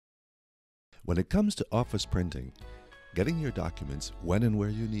When it comes to office printing, getting your documents when and where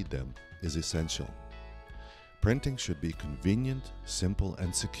you need them is essential. Printing should be convenient, simple,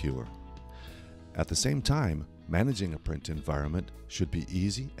 and secure. At the same time, managing a print environment should be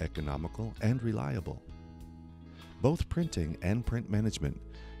easy, economical, and reliable. Both printing and print management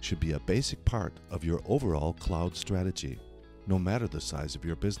should be a basic part of your overall cloud strategy, no matter the size of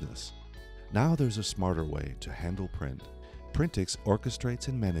your business. Now there's a smarter way to handle print. Printix orchestrates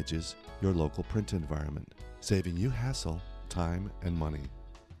and manages your local print environment, saving you hassle, time, and money.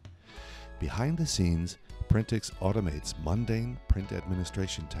 Behind the scenes, Printix automates mundane print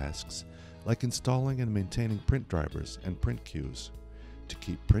administration tasks like installing and maintaining print drivers and print queues to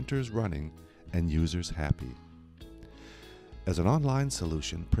keep printers running and users happy. As an online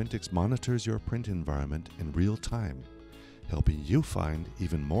solution, Printix monitors your print environment in real time, helping you find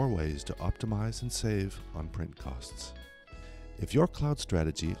even more ways to optimize and save on print costs. If your cloud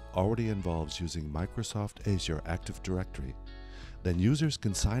strategy already involves using Microsoft Azure Active Directory, then users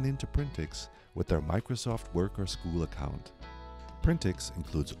can sign into Printix with their Microsoft Work or School account. Printix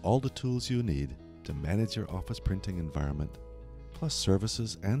includes all the tools you need to manage your office printing environment, plus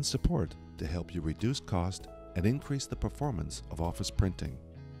services and support to help you reduce cost and increase the performance of office printing.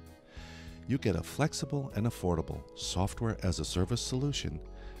 You get a flexible and affordable software-as-a-service solution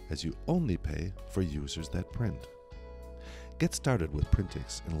as you only pay for users that print. Get started with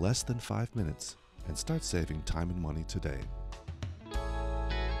Printix in less than 5 minutes and start saving time and money today.